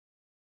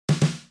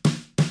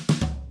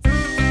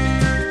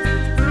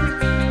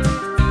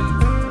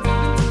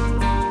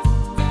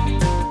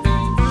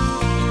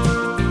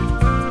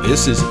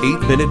This is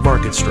 8-Minute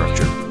Market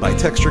Structure by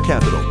Texture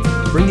Capital,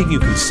 bringing you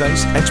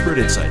concise, expert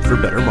insight for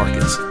better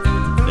markets.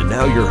 And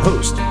now your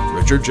host,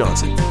 Richard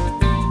Johnson.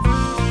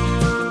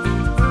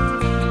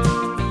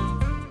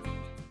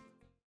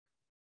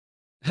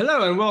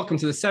 Hello and welcome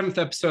to the 7th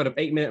episode of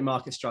 8-Minute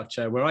Market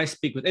Structure, where I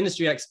speak with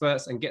industry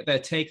experts and get their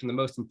take on the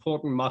most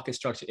important market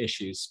structure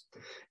issues.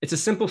 It's a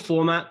simple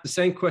format, the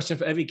same question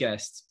for every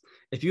guest.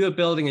 If you were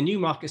building a new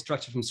market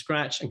structure from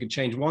scratch and could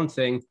change one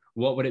thing,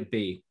 what would it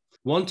be?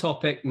 One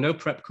topic, no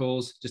prep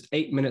calls, just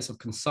 8 minutes of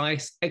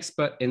concise,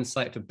 expert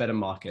insight for better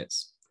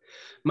markets.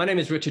 My name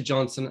is Richard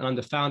Johnson, and I'm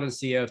the founder and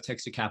CEO of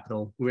Texture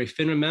Capital. We're a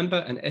FINRA member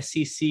and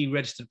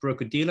SEC-registered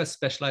broker-dealer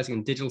specializing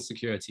in digital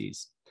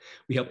securities.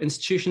 We help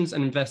institutions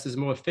and investors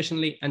more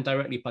efficiently and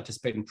directly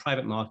participate in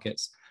private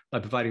markets by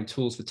providing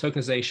tools for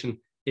tokenization,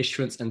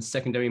 issuance, and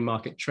secondary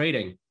market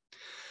trading.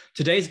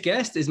 Today's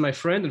guest is my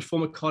friend and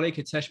former colleague,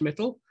 Hitesh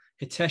Mittal.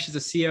 Hitesh is the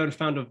CEO and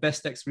founder of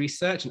BestX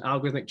Research, an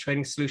algorithmic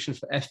trading solution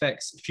for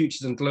FX,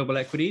 futures, and global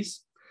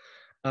equities,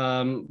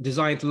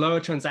 designed to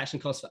lower transaction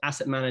costs for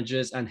asset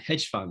managers and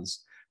hedge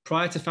funds.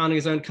 Prior to founding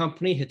his own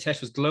company,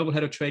 Hitesh was global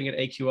head of trading at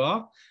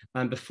AQR,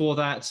 and before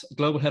that,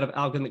 global head of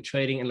algorithmic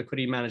trading and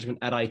liquidity management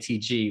at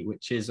ITG,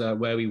 which is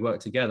where we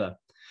work together.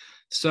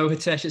 So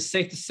Hitesh, it's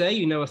safe to say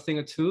you know a thing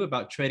or two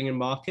about trading and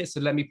markets,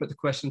 so let me put the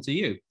question to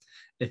you.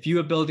 If you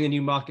were building a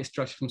new market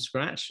structure from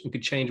scratch and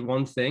could change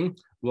one thing,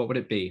 what would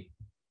it be?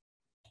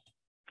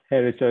 Hey,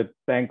 Richard,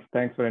 thanks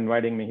for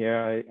inviting me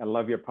here. I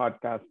love your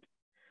podcast.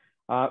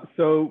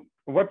 So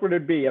what would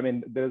it be? I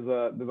mean, there's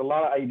a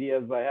lot of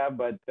ideas I have,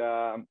 but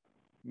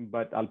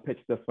I'll pitch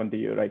this one to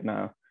you right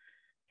now.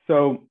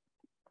 So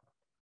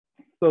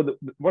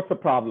what's the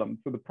problem?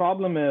 So the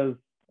problem is,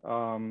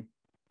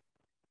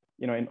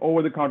 in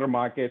over-the-counter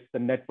markets, the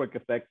network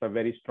effects are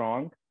very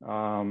strong.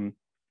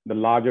 The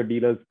larger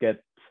dealers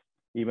get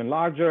even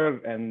larger,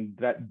 and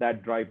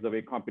that drives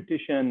away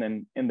competition,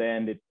 and in the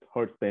end, it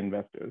hurts the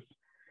investors.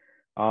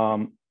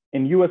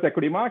 In U.S.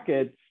 equity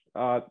markets,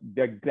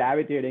 they're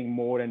gravitating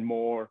more and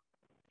more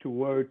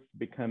towards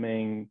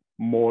becoming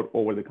more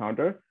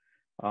over-the-counter.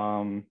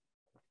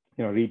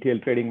 Retail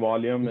trading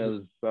volume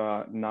is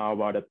now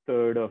about a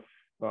third of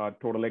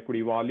total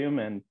equity volume,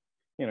 and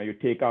you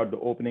take out the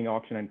opening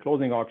auction and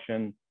closing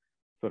auction,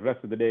 so the rest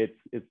of the day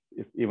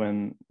it's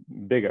even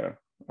bigger.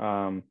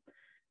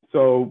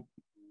 So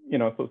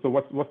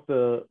what's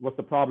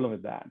the problem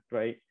with that,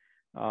 right?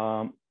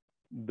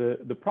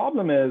 The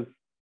problem is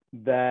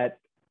that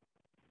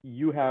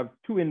you have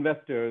two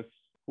investors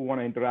who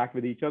want to interact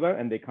with each other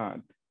and they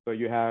can't. So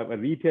you have a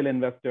retail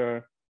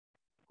investor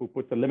who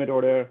puts a limit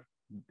order,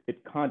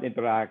 it can't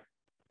interact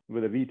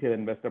with a retail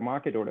investor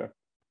market order.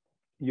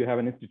 You have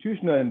an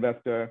institutional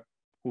investor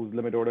whose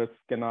limit orders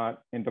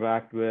cannot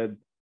interact with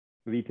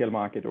retail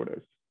market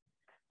orders.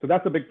 So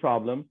that's a big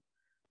problem.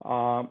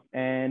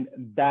 And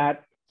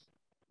that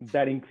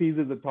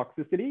increases the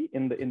toxicity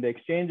in the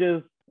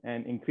exchanges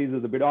and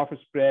increases the bid-offer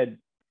spread.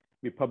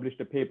 We published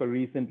a paper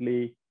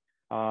recently,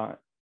 and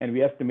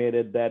we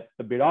estimated that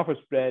the bid-offer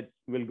spread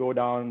will go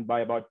down by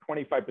about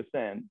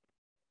 25%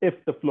 if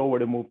the flow were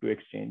to move to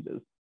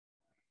exchanges.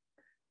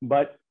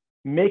 But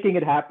making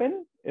it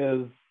happen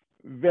is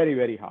very,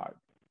 very hard,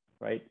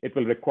 right? It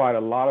will require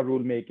a lot of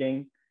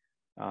rulemaking,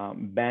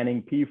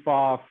 banning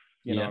PFOF,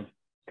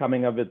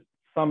 coming up with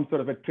some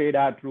sort of a trade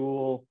at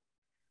rule,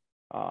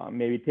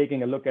 maybe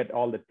taking a look at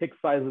all the tick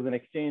sizes in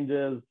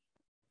exchanges,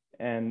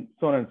 and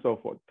so on and so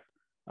forth.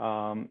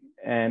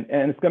 And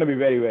it's going to be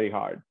very, very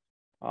hard.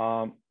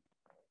 So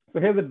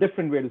here's a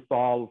different way to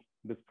solve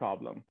this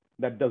problem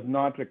that does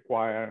not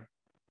require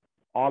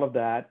all of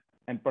that,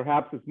 and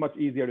perhaps it's much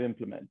easier to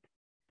implement.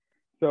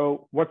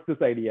 So what's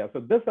this idea? So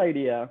this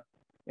idea,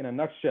 in a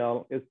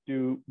nutshell, is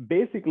to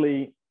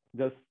basically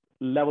just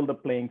level the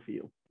playing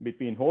field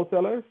between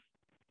wholesalers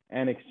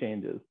and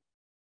exchanges,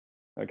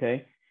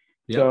 okay?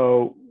 Yep.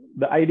 So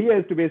the idea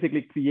is to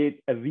basically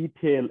create a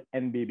retail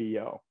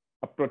NBBO,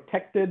 a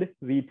protected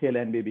retail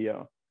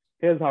NBBO.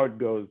 Here's how it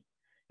goes.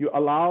 You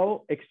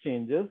allow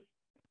exchanges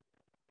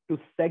to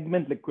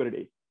segment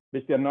liquidity,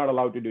 which they're not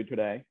allowed to do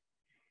today,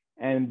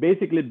 and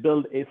basically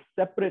build a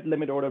separate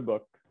limit order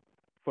book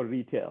for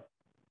retail,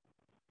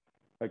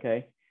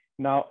 okay?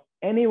 Now,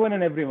 anyone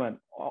and everyone,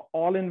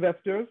 all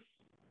investors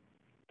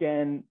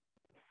can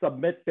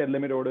submit their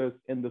limit orders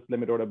in this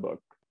limit order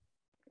book.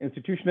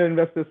 Institutional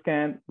investors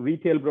can,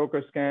 retail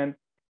brokers can,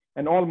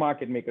 and all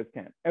market makers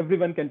can.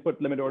 Everyone can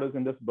put limit orders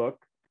in this book,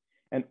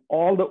 and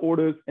all the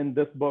orders in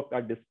this book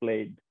are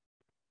displayed.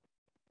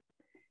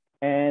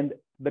 And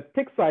the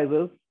tick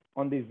sizes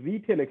on these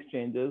retail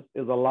exchanges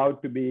is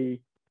allowed to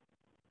be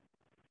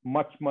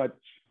much, much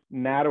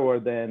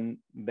narrower than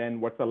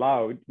what's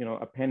allowed,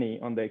 a penny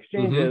on the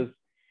exchanges.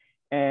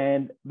 Mm-hmm.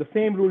 And the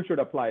same rule should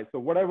apply. So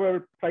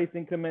whatever price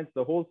increments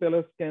the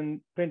wholesalers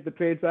can print the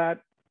trades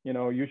at,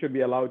 you should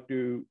be allowed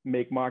to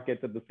make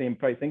markets at the same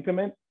price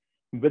increment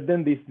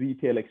within these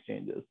retail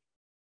exchanges,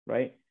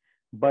 right?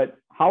 But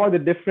how are they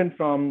different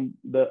from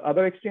the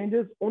other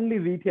exchanges? Only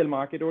retail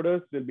market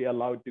orders will be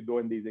allowed to go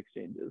in these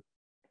exchanges,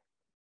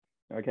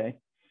 okay?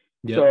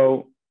 Yep.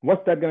 So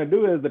what's that going to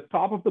do is the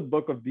top of the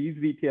book of these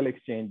retail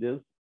exchanges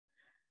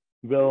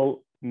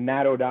will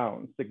narrow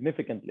down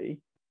significantly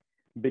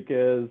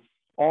because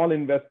all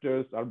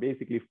investors are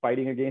basically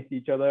fighting against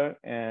each other,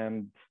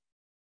 and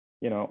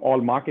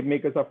all market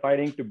makers are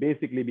fighting to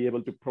basically be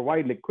able to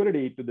provide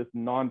liquidity to this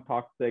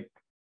non-toxic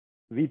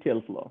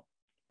retail flow,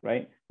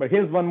 right? But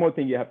here's one more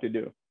thing you have to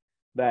do,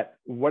 that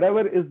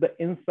whatever is the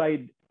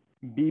inside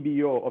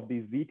BBO of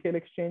these retail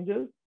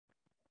exchanges,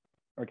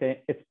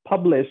 okay, it's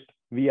published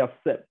via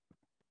SIP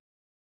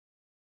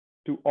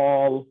to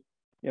all,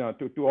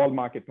 to all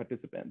market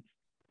participants,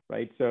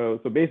 right? So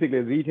basically,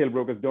 retail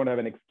brokers don't have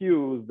an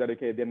excuse that,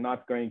 okay, they're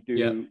not going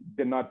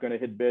to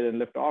hit bid and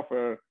lift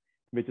offer,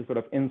 which is sort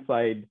of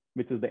inside,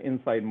 which is the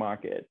inside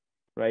market,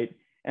 right?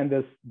 And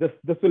this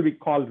will be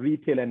called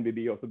retail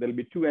NBBO. So there'll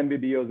be two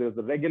NBBOs. There's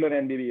the regular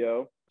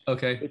NBBO,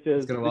 okay, which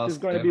is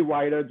going to be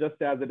wider,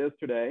 just as it is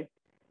today,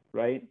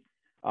 right?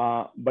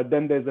 But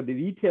then there's the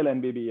retail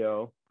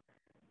NBBO,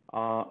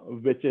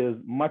 which is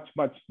much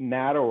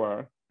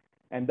narrower,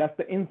 and that's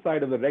the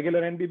inside of the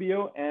regular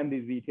NBBO and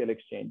these retail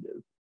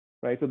exchanges,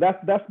 right? So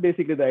that's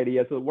basically the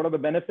idea. So what are the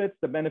benefits?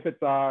 The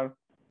benefits are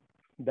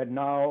that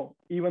now,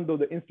 even though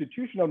the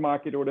institutional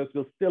market orders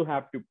will still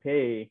have to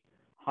pay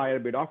higher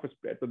bid offer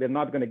spread, so they're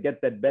not going to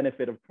get that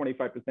benefit of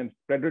 25%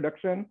 spread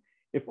reduction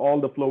if all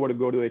the flow were to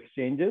go to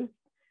exchanges.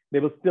 They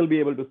will still be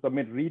able to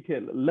submit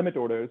retail limit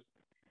orders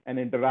and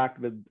interact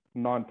with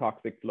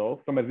non-toxic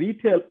flow. From a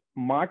retail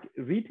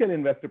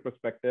investor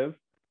perspective,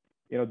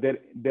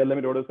 their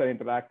limit orders are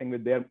interacting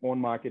with their own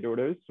market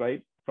orders,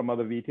 right, from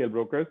other retail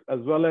brokers, as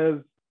well as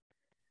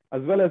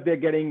they're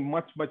getting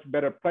much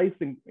better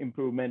pricing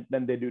improvement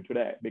than they do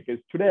today. Because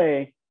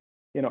today,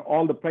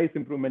 all the price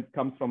improvement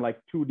comes from like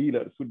two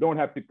dealers who don't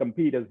have to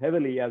compete as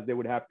heavily as they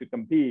would have to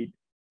compete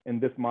in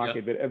this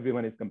market where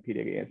everyone is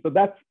competing against. So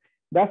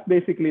that's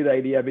basically the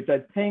idea, which I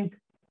think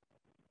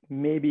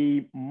may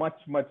be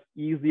much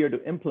easier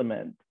to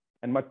implement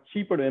and much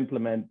cheaper to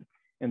implement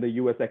in the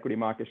U.S. equity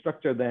market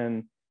structure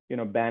than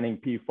banning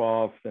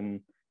PFOFs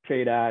and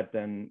trade at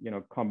and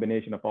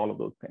combination of all of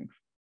those things.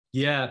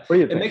 Yeah,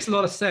 it makes a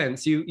lot of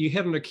sense. You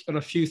hit on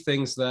a few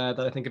things there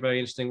that I think are very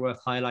interesting, worth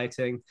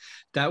highlighting,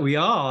 that we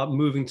are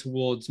moving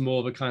towards more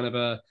of a kind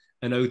of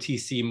an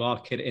OTC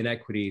market in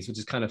equities, which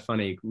is kind of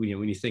funny.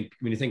 When you think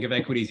of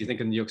equities, you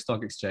think of the New York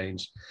Stock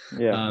Exchange.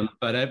 Yeah.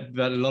 But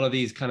a lot of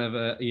these kind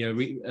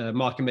of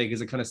market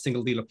makers are kind of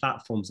single dealer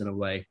platforms in a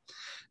way.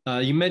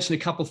 You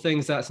mentioned a couple of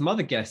things that some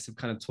other guests have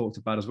kind of talked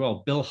about as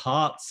well. Bill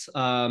Hartz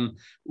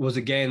was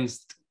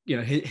against.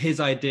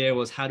 His idea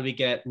was, how do we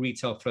get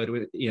retail flow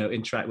to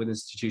interact with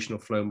institutional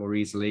flow more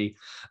easily?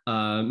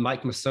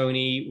 Mike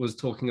Masoni was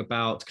talking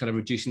about kind of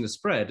reducing the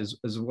spread as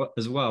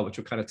well, which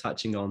we're kind of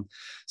touching on.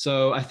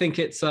 So I think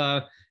it's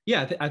I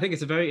think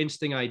it's a very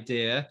interesting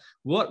idea.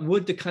 What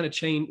would the kind of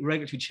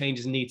regulatory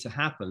changes need to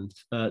happen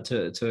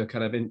to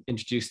kind of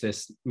introduce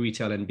this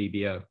retail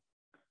NBBO?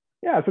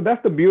 Yeah, so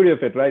that's the beauty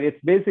of it, right? It's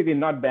basically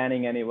not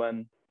banning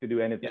anyone to do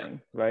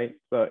anything, right?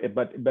 So,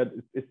 but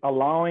it's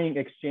allowing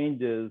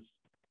exchanges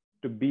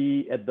to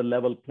be at the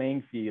level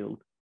playing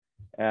field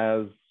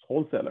as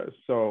wholesalers.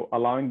 So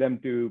allowing them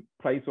to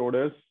price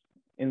orders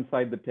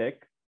inside the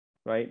tick,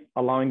 right?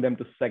 Allowing them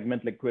to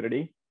segment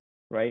liquidity,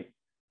 right?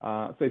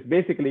 So it's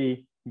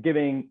basically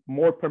giving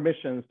more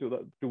permissions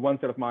to one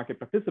set of market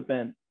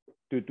participant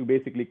to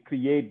basically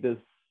create this,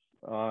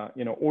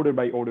 order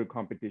by order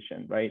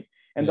competition, right?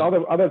 And the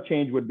other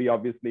change would be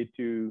obviously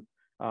to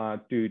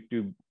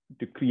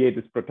create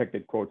this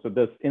protected quote. So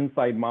this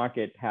inside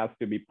market has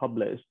to be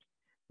published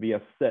via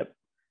SIP.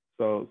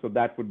 So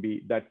that would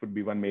be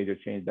one major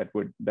change that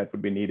would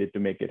be needed to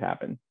make it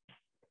happen.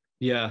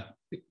 Yeah,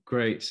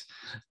 great.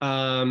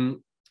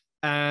 And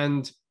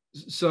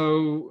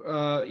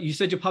so you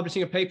said you're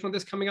publishing a paper on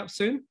this coming up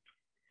soon?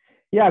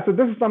 Yeah, so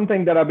this is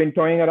something that I've been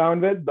toying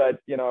around with,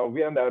 but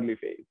we're in the early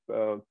phase.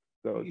 So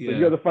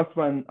you're the first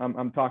one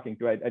I'm talking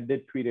to. I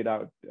did tweet it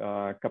out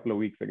a couple of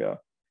weeks ago,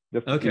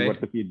 just to see what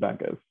the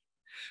feedback is.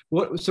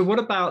 What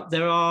about,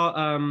 there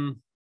are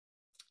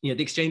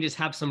the exchanges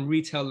have some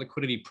retail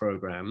liquidity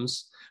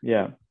programs.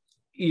 Yeah.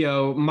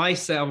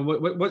 Myself,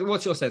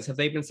 what's your sense? Have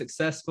they been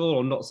successful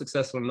or not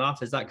successful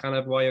enough? Is that kind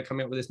of why you're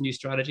coming up with this new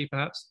strategy,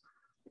 perhaps?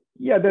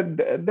 Yeah,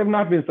 they've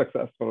not been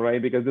successful,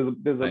 right? Because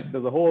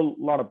there's a whole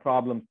lot of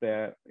problems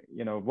there.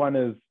 One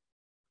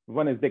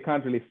is they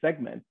can't really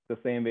segment the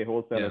same way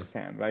wholesalers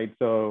can, right?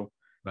 So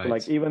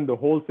like even the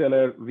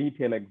wholesaler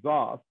retail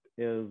exhaust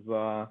is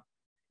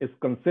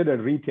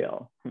considered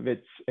retail,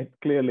 which it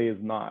clearly is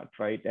not,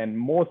 right? And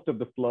most of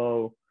the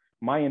flow,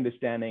 my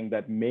understanding,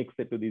 that makes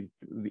it to these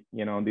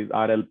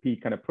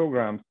RLP kind of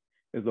programs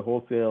is the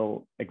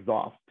wholesale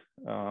exhaust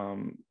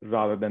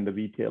rather than the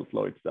retail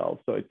flow itself.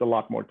 So it's a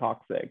lot more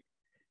toxic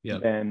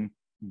than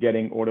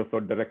getting order flow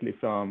directly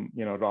from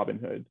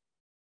Robinhood.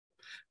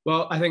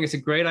 Well, I think it's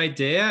a great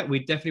idea. We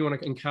definitely want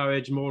to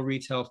encourage more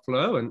retail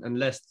flow and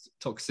less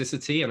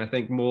toxicity, and I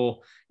think more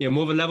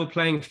of a level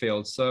playing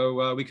field.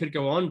 So we could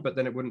go on, but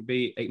then it wouldn't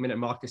be 8-minute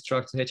market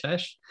structure.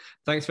 Hitesh,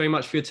 thanks very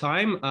much for your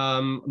time.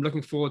 I'm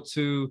looking forward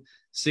to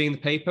seeing the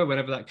paper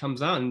whenever that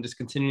comes out and just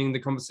continuing the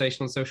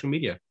conversation on social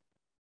media.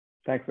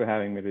 Thanks for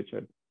having me,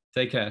 Richard.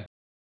 Take care.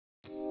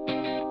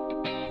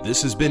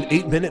 This has been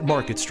 8-Minute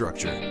Market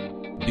Structure.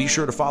 Be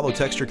sure to follow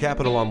Texture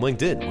Capital on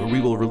LinkedIn, where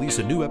we will release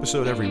a new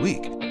episode every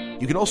week.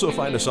 You can also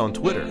find us on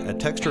Twitter at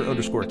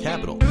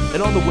texture_capital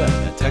and on the web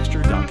at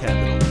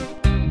texture.capital.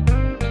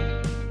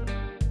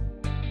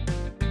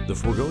 The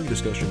foregoing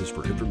discussion is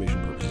for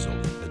information purposes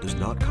only and does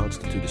not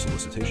constitute a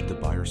solicitation to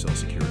buy or sell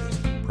securities.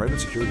 Private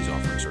securities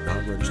offerings are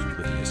not registered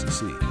with the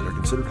SEC and are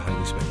considered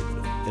highly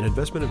speculative. An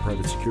investment in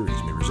private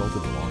securities may result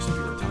in the loss of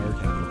your entire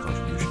capital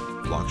contribution.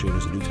 Blockchain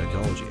is a new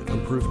technology and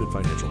unproven in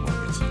financial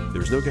markets.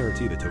 There is no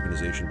guarantee that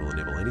tokenization will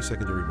enable any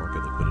secondary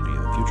market liquidity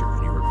in the future,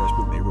 and your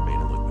investment may remain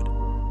in